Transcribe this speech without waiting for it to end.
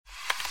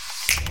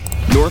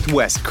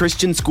Northwest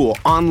Christian School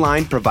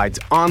Online provides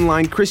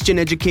online Christian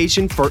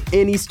education for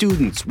any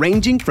students,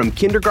 ranging from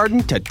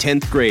kindergarten to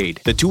 10th grade.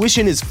 The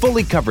tuition is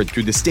fully covered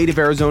through the state of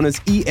Arizona's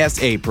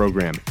ESA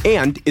program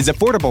and is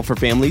affordable for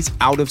families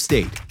out of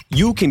state.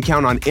 You can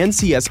count on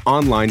NCS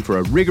Online for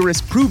a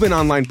rigorous, proven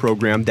online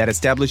program that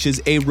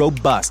establishes a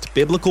robust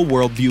biblical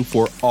worldview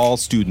for all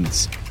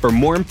students. For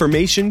more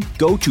information,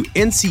 go to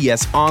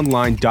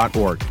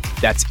ncsonline.org.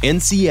 That's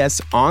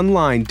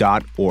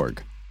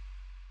ncsonline.org.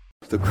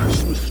 The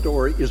Christmas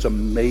story is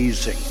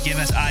amazing. Give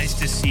us eyes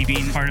to see,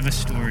 being part of a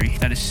story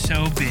that is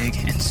so big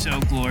and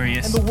so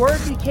glorious. And the Word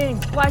became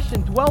flesh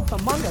and dwelt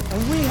among us,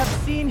 and we have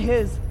seen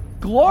His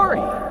glory.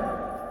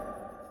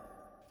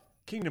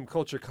 Kingdom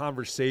Culture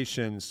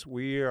Conversations.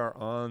 We are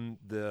on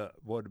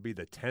what would be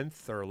the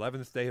 10th or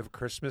 11th day of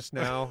Christmas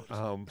now.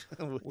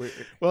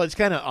 Well, it's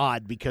kind of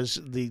odd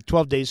because the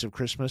 12 days of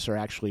Christmas are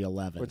actually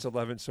 11. It's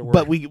 11, so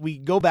but we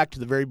go back to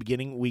the very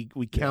beginning.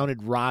 We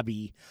counted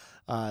Robbie,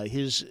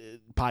 his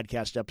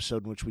podcast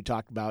episode in which we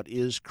talked about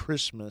is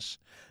Christmas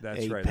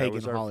That's a right. pagan That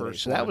was our holiday.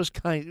 first So that one.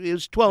 was it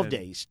was 12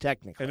 days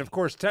technically. And of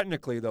course,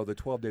 technically though, the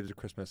 12 days of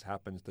Christmas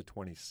happens the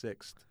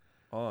 26th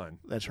on.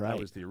 That's right. That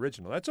was the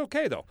original. That's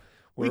okay though.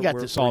 We got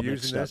this all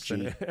mixed up,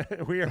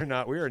 and we are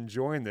not. We are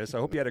enjoying this. I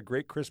hope you had a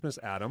great Christmas,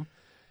 Adam.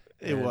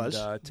 It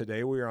was.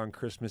 Today we are on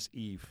Christmas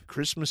Eve.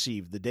 Christmas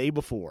Eve, the day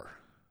before.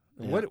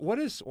 Yeah.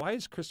 Why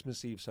is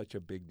Christmas Eve such a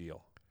big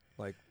deal?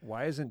 Like,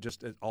 why isn't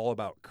just it all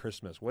about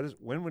Christmas?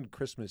 When would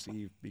Christmas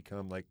Eve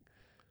become like?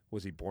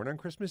 Was he born on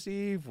Christmas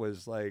Eve?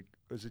 Was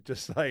it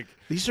just like?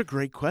 These are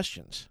great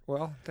questions.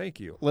 Well, thank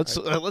you. Let's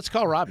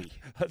call Robbie.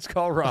 Let's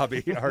call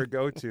Robbie, our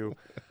go-to.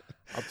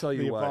 I'll tell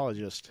you the what.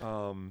 Apologist.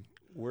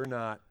 We're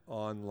not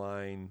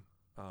online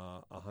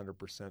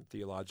 100%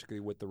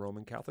 theologically with the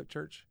Roman Catholic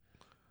Church,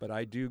 but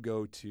I do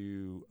go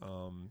to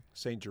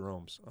St.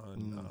 Jerome's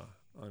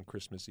on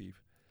Christmas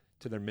Eve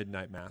to their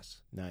midnight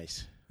mass.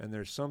 Nice. And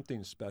there's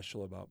something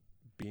special about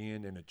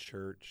being in a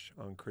church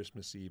on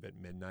Christmas Eve at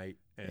midnight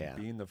and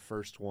being the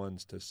first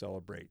ones to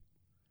celebrate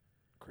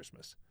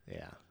Christmas.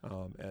 Yeah.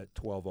 At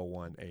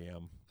 12:01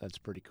 a.m. That's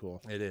pretty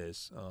cool. It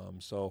is.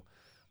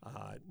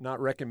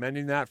 Not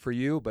recommending that for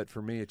you, but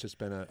for me, it's just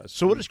been a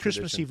So what does sweet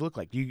Christmas tradition. Eve look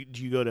like? Do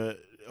you go to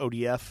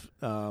ODF,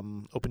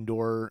 Open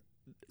Door,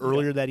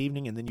 earlier that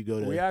evening, and then you go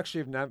to... We actually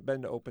have not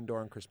been to Open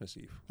Door on Christmas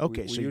Eve.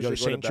 Okay, we so you usually go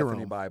to St. Bethany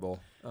Jerome. Bible,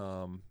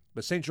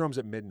 but St. Jerome's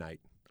at midnight.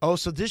 Oh,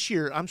 so this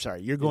year, I'm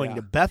sorry, you're going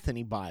to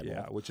Bethany Bible.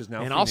 Yeah, which is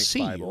now and Phoenix I'll see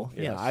Bible.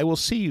 you. Yes. Yeah, I will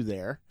see you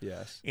there.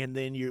 Yes. And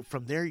then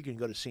from there, you can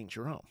go to St.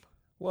 Jerome.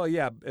 Well,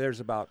 yeah, there's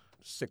about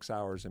 6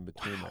 hours in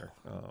between there.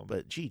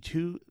 But, gee,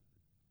 two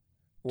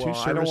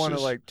I don't want to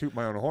services. toot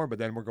my own horn, but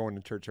then we're going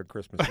to church on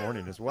Christmas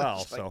morning as well.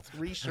 It's like so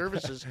 3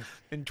 services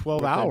in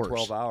 12 within hours.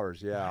 12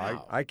 hours, yeah.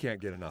 Wow. I can't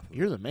get enough of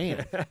You're the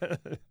man.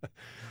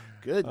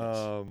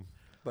 Goodness.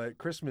 But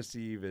Christmas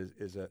Eve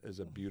is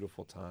a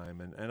beautiful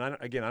time, and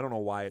I don't know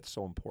why it's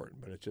so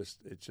important, but it's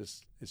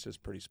just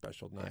pretty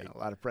special night. Yeah, a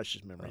lot of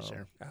precious memories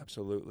there.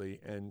 Absolutely.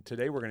 And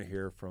today we're going to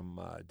hear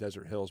from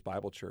Desert Hills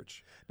Bible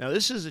Church. Now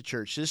this is a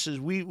church.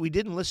 We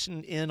didn't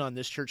listen in on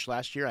this church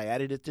last year. I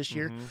added it this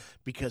year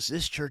because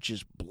this church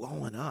is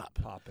blowing up.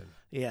 Popping.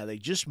 Yeah, they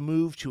just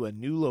moved to a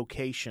new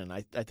location.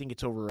 I think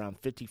it's over around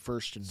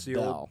 51st and It's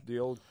Bell. the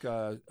old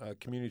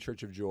Community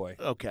Church of Joy.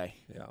 Okay.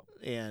 Yeah.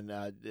 And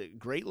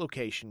great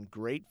location,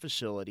 great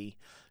facility,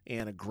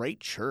 and a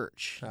great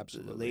church.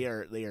 Absolutely.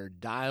 They are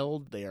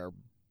dialed. They are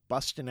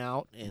busting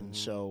out, and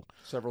so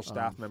Several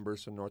staff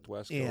members from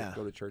Northwest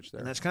go to church there.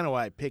 And that's kind of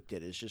why I picked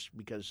it, is just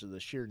because of the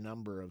sheer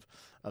number of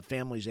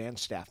families and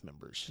staff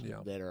members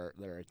that are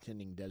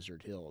attending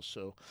Desert Hills.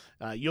 So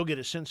you'll get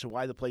a sense of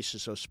why the place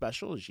is so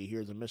special as you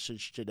hear the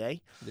message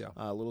today. Yeah.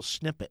 A little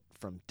snippet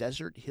from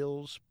Desert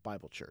Hills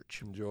Bible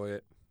Church. Enjoy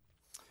it.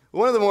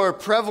 One of the more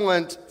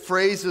prevalent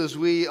phrases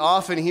we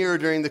often hear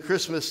during the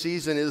Christmas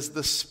season is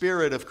the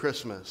spirit of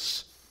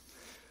Christmas.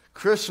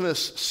 Christmas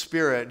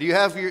spirit. Do you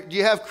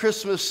have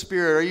Christmas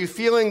spirit? Are you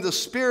feeling the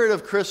spirit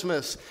of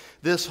Christmas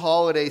this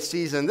holiday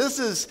season? This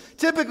is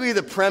typically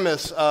the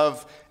premise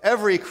of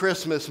every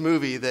Christmas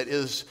movie that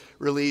is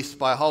released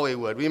by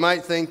Hollywood. We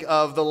might think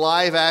of the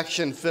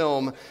live-action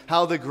film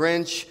How the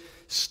Grinch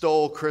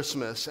Stole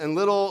Christmas and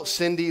little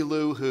Cindy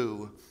Lou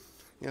Who.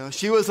 You know,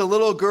 she was a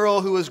little girl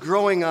who was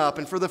growing up,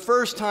 and for the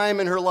first time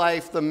in her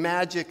life, the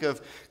magic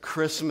of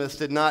Christmas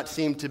did not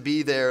seem to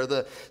be there.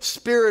 The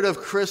spirit of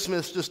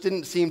Christmas just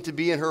didn't seem to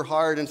be in her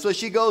heart, and so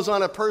she goes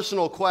on a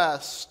personal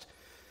quest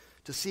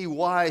to see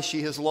why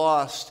she has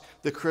lost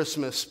the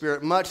Christmas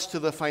spirit, much to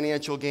the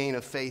financial gain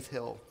of Faith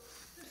Hill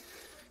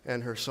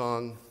and her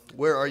song,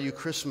 Where Are You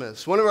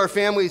Christmas? One of our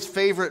family's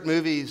favorite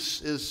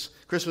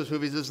Christmas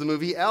movies is the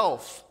movie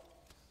Elf.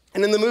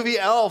 And in the movie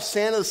Elf,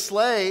 Santa's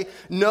sleigh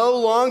no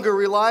longer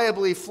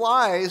reliably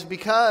flies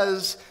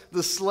because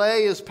the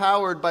sleigh is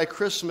powered by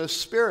Christmas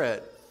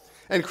spirit.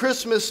 And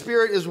Christmas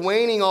spirit is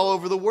waning all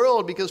over the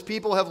world because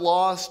people have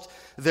lost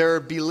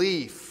their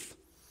belief.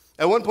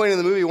 At one point in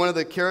the movie, one of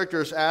the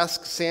characters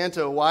asks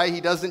Santa why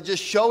he doesn't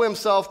just show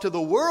himself to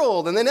the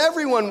world, and then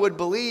everyone would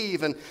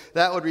believe, and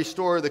that would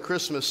restore the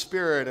Christmas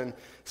spirit. And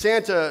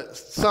Santa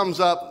sums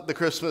up the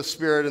Christmas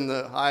spirit in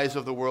the eyes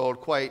of the world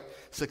quite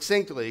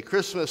succinctly.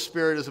 Christmas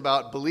spirit is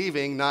about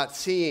believing, not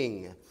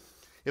seeing.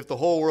 If the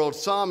whole world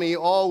saw me,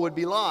 all would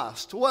be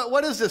lost.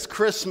 What is this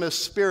Christmas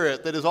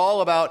spirit that is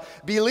all about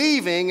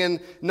believing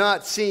and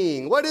not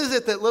seeing? What is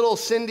it that little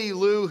Cindy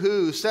Lou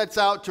Who sets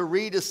out to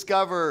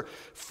rediscover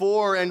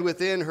for and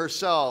within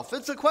herself?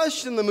 It's a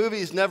question the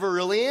movies never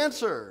really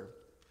answer.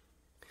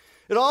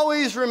 It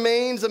always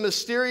remains a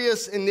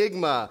mysterious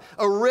enigma,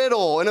 a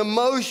riddle, an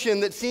emotion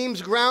that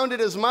seems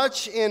grounded as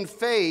much in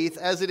faith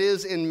as it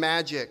is in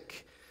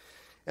magic.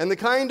 And the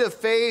kind of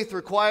faith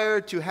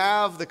required to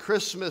have the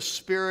Christmas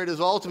spirit is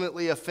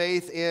ultimately a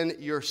faith in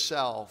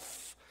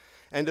yourself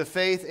and a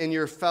faith in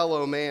your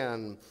fellow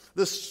man.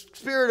 The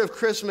spirit of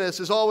Christmas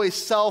is always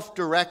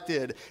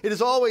self-directed. It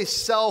is always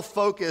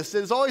self-focused.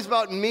 It is always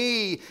about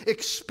me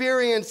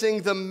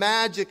experiencing the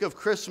magic of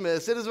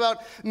Christmas. It is about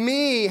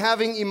me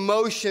having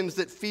emotions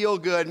that feel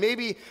good,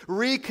 maybe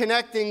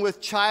reconnecting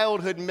with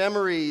childhood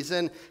memories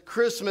and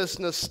Christmas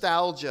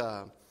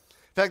nostalgia.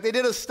 In fact, they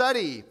did a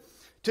study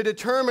to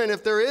determine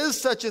if there is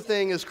such a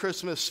thing as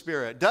Christmas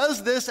spirit.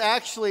 Does this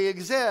actually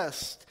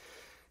exist?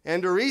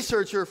 And a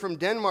researcher from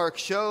Denmark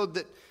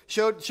showed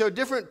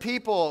different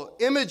people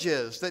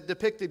images that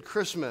depicted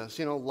Christmas,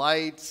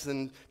 lights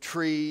and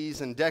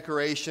trees and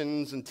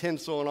decorations and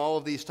tinsel and all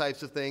of these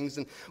types of things.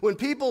 And when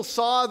people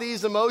saw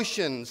these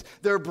emotions,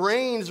 their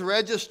brains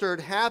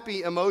registered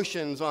happy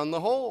emotions on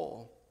the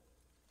whole.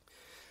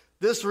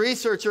 This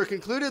researcher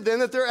concluded then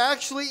that there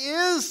actually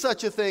is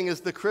such a thing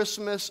as the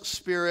Christmas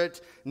spirit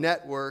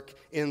network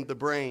in the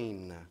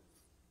brain.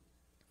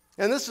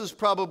 And this is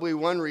probably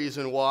one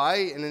reason why,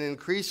 in an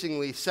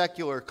increasingly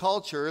secular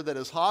culture that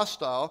is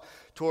hostile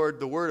toward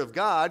the Word of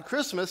God,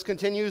 Christmas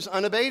continues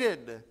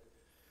unabated.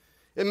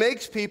 It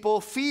makes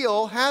people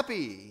feel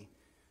happy.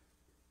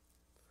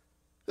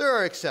 There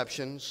are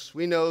exceptions.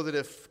 We know that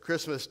if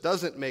Christmas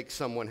doesn't make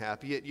someone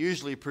happy, it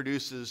usually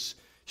produces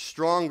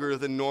stronger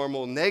than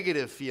normal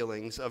negative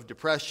feelings of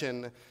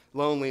depression,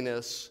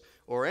 loneliness,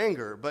 or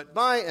anger. But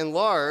by and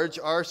large,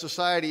 our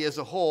society as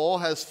a whole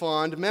has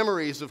fond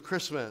memories of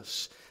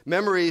Christmas,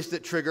 memories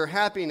that trigger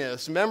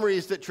happiness,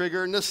 memories that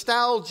trigger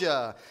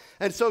nostalgia.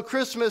 And so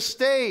Christmas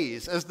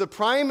stays as the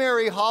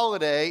primary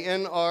holiday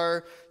in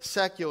our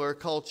secular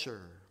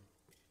culture.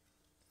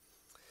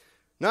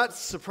 Not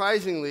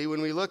surprisingly,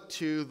 when we look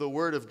to the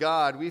Word of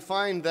God, we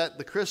find that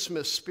the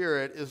Christmas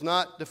spirit is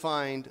not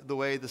defined the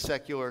way the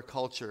secular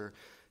culture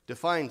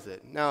defines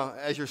it. Now,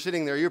 as you're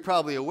sitting there, you're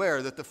probably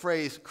aware that the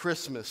phrase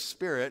Christmas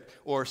spirit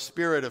or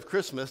spirit of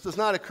Christmas does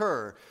not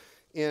occur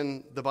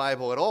in the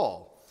Bible at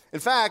all. In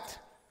fact,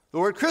 the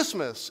word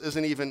Christmas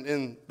isn't even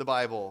in the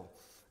Bible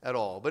at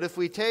all. But if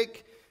we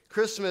take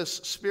Christmas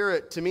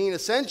spirit to mean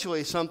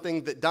essentially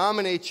something that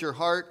dominates your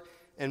heart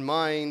and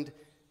mind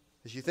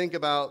as you think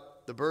about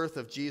the birth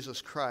of Jesus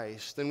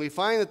Christ, then we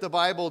find that the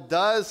Bible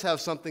does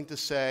have something to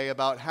say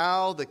about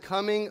how the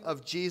coming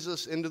of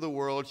Jesus into the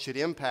world should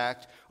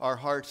impact our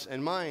hearts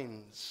and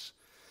minds.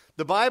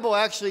 The Bible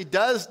actually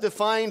does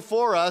define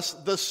for us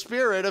the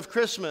spirit of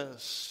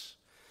Christmas,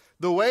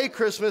 the way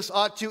Christmas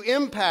ought to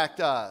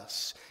impact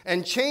us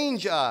and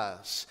change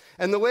us,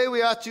 and the way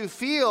we ought to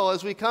feel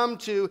as we come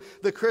to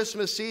the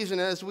Christmas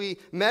season, as we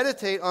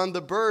meditate on the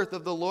birth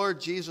of the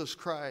Lord Jesus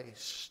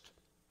Christ.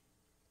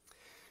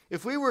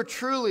 If we were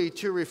truly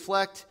to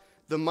reflect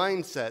the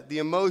mindset, the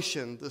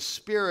emotion, the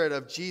spirit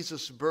of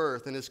Jesus'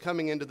 birth and his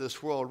coming into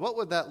this world, what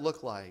would that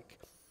look like?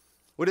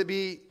 Would it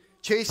be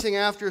chasing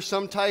after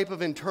some type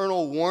of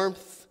internal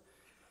warmth,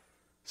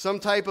 some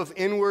type of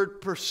inward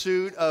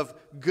pursuit of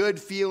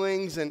good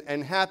feelings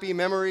and happy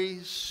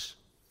memories?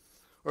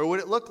 Or would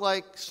it look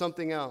like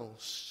something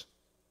else?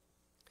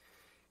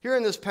 Here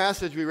in this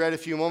passage we read a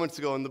few moments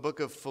ago in the book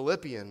of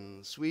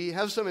Philippians, we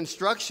have some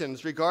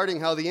instructions regarding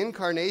how the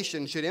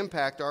incarnation should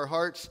impact our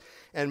hearts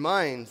and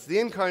minds. The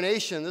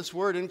incarnation, this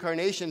word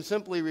incarnation,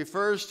 simply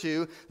refers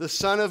to the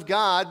Son of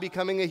God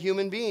becoming a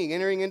human being,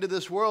 entering into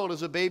this world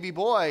as a baby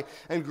boy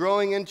and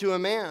growing into a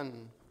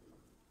man.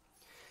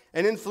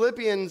 And in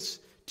Philippians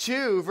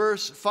 2,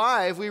 verse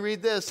 5, we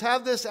read this: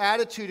 "Have this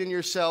attitude in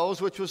yourselves,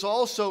 which was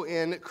also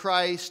in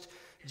Christ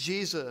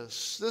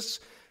Jesus." This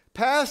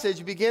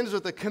passage begins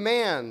with a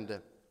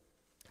command.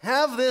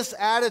 Have this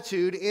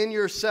attitude in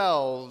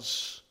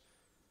yourselves,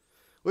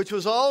 which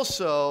was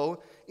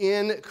also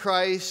in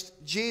Christ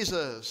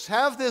Jesus.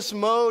 Have this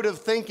mode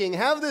of thinking.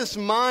 Have this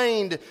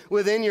mind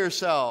within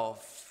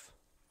yourself.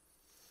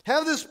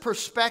 Have this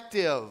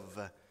perspective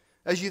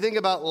as you think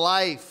about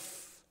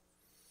life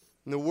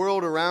and the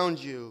world around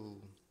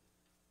you.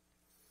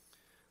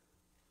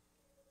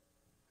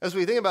 As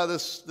we think about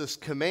this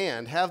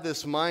command, have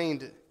this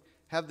mind,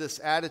 have this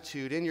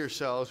attitude in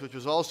yourselves, which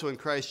was also in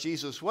Christ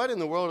Jesus. What in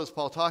the world is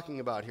Paul talking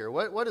about here?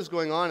 What is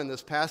going on in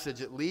this passage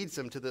that leads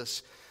him to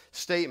this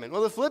statement?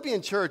 Well, the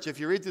Philippian church, if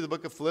you read through the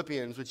book of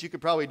Philippians, which you could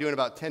probably do in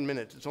about 10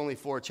 minutes, it's only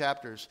 4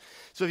 chapters.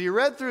 So if you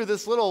read through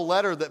this little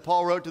letter that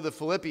Paul wrote to the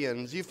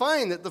Philippians, you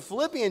find that the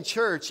Philippian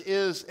church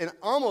is an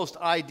almost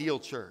ideal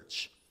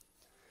church.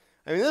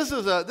 I mean, this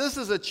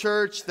is a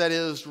church that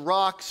is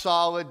rock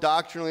solid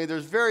doctrinally.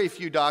 There's very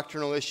few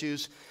doctrinal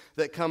issues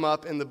that come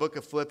up in the book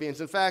of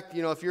Philippians. In fact,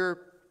 if you're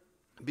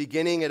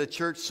beginning at a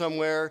church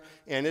somewhere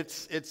and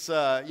it's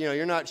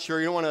you're not sure,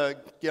 you don't want to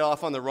get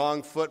off on the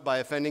wrong foot by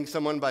offending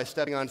someone by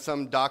stepping on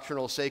some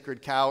doctrinal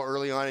sacred cow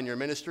early on in your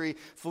ministry,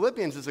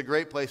 Philippians is a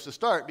great place to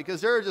start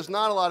because there are just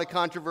not a lot of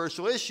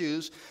controversial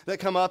issues that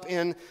come up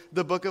in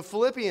the book of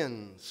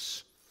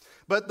Philippians.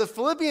 But the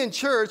Philippian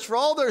church, for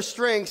all their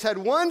strengths, had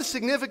one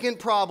significant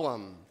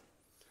problem,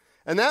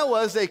 and that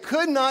was they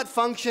could not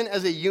function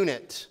as a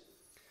unit.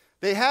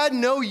 They had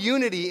no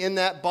unity in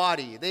that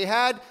body. They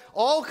had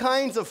all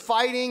kinds of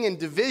fighting and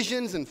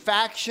divisions and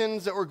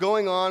factions that were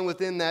going on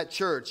within that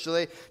church. So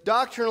they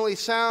doctrinally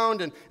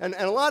sound and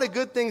a lot of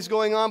good things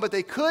going on, but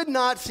they could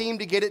not seem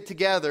to get it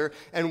together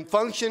and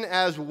function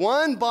as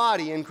one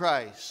body in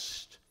Christ.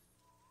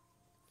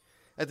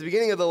 At the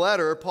beginning of the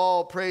letter,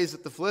 Paul prays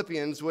that the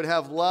Philippians would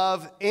have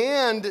love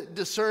and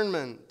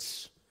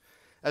discernment,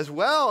 as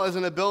well as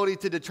an ability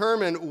to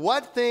determine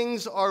what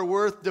things are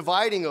worth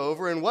dividing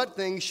over and what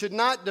things should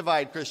not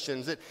divide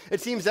Christians.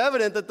 It seems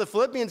evident that the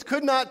Philippians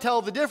could not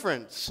tell the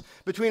difference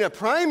between a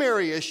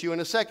primary issue and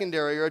a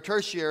secondary or a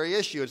tertiary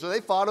issue, and so they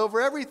fought over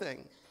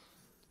everything.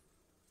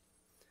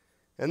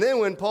 And then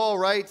when Paul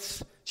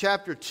writes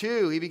chapter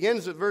 2, he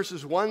begins at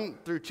verses 1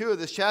 through 2 of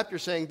this chapter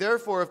saying,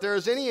 "Therefore, if there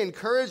is any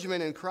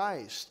encouragement in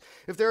Christ,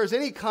 if there is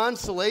any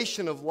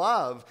consolation of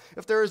love,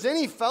 if there is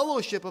any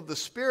fellowship of the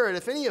Spirit,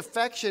 if any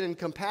affection and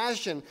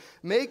compassion,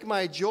 make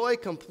my joy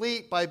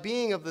complete by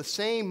being of the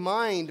same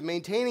mind,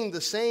 maintaining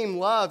the same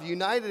love,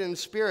 united in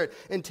spirit,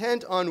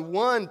 intent on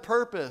one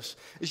purpose."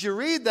 As you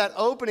read that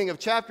opening of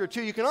chapter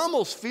 2, you can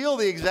almost feel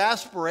the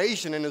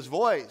exasperation in his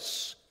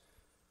voice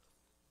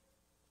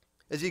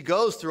as he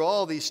goes through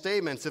all these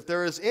statements. If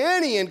there is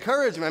any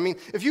encouragement, I mean,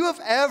 if you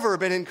have ever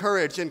been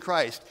encouraged in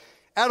Christ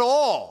at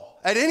all,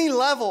 at any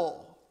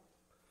level,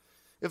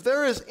 if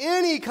there is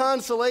any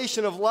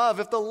consolation of love,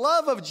 if the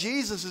love of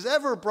Jesus has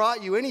ever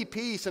brought you any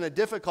peace in a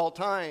difficult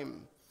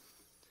time,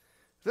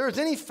 if there is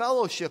any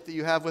fellowship that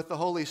you have with the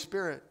Holy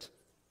Spirit,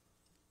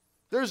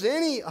 if there's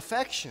any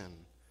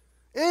affection,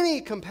 any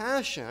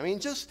compassion, I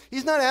mean,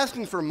 he's not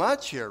asking for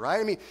much here,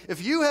 right? I mean,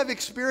 if you have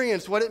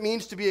experienced what it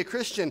means to be a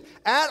Christian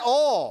at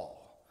all,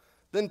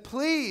 then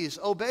please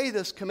obey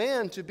this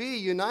command to be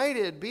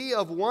united, be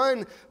of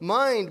one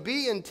mind,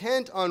 be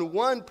intent on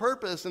one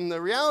purpose. And the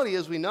reality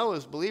is, we know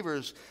as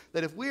believers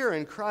that if we are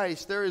in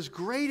Christ, there is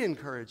great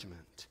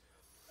encouragement.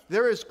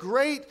 There is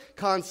great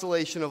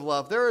consolation of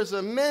love. There is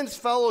immense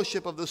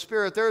fellowship of the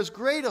Spirit. There is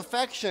great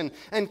affection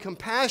and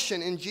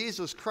compassion in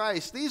Jesus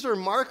Christ. These are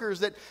markers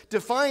that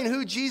define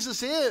who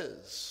Jesus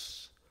is.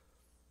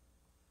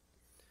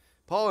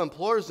 Paul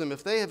implores them,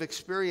 if they have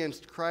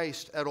experienced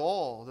Christ at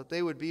all, that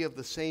they would be of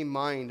the same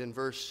mind in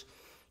verse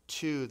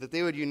 2, that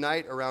they would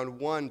unite around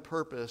one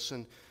purpose.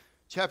 And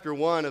chapter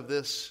 1 of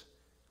this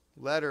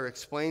letter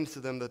explains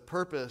to them the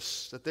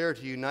purpose that they're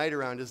to unite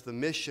around is the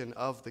mission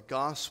of the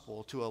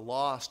gospel to a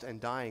lost and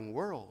dying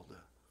world.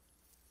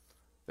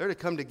 They're to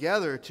come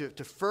together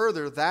to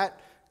further that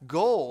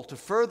goal, to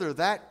further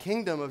that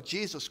kingdom of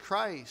Jesus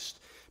Christ.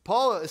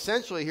 Paul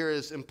essentially here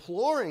is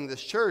imploring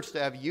this church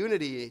to have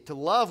unity, to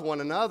love one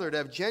another, to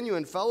have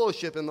genuine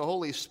fellowship in the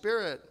Holy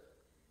Spirit.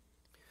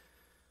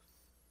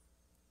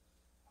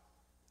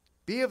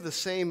 Be of the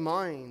same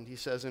mind, he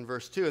says in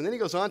verse 2. And then he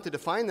goes on to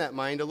define that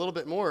mind a little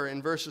bit more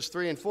in verses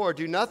 3 and 4.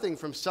 Do nothing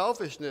from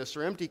selfishness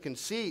or empty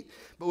conceit,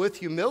 but with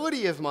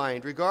humility of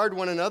mind, regard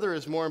one another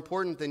as more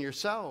important than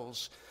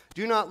yourselves.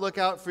 Do not look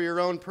out for your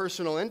own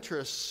personal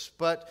interests,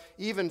 but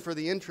even for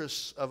the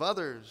interests of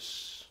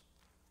others.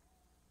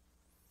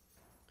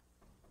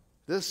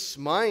 This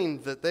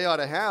mind that they ought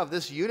to have,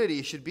 this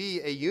unity, should be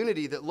a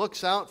unity that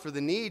looks out for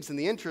the needs and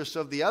the interests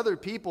of the other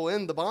people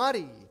in the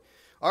body.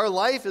 Our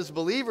life as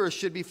believers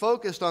should be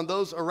focused on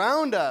those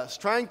around us,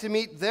 trying to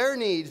meet their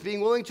needs,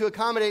 being willing to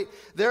accommodate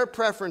their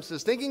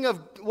preferences, thinking of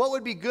what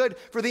would be good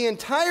for the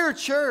entire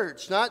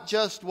church, not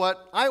just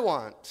what I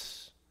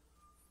want.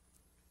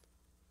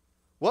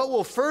 What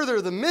will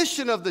further the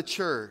mission of the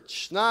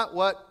church, not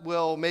what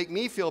will make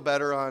me feel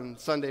better on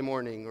Sunday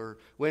morning or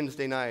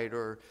Wednesday night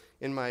or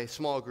in my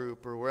small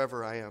group or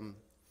wherever I am.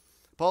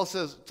 Paul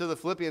says to the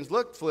Philippians,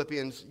 look,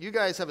 Philippians, you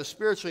guys have a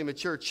spiritually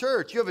mature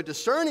church. You have a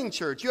discerning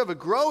church. You have a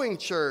growing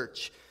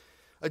church,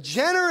 a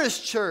generous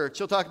church,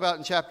 he'll talk about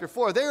in chapter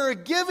 4. They are a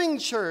giving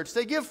church.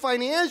 They give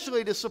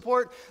financially to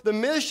support the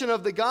mission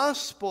of the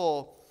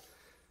gospel.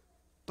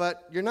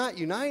 But you're not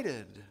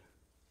united.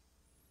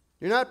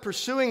 You're not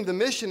pursuing the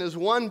mission as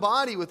one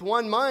body with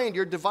one mind.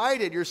 You're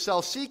divided. You're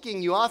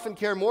self-seeking. You often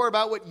care more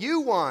about what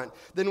you want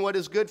than what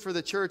is good for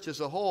the church as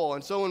a whole.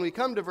 And so when we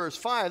come to verse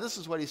 5, this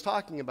is what he's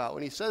talking about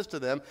when he says to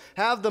them,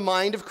 have the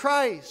mind of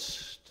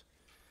Christ.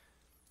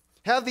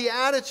 Have the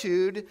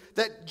attitude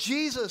that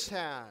Jesus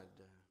had.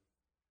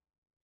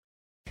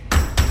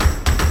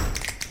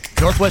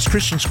 Northwest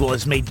Christian School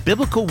has made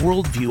Biblical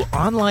Worldview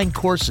online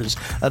courses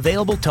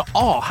available to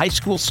all high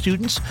school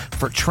students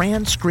for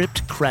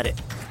transcript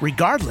credit,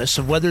 regardless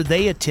of whether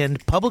they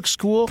attend public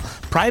school,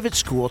 private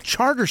school,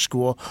 charter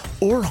school,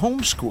 or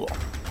homeschool.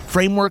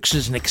 Frameworks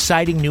is an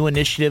exciting new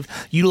initiative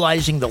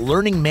utilizing the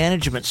learning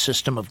management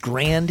system of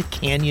Grand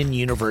Canyon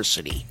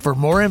University. For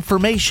more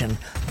information,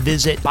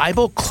 visit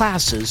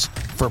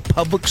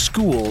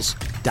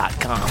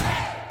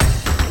BibleClassesForPublicSchools.com.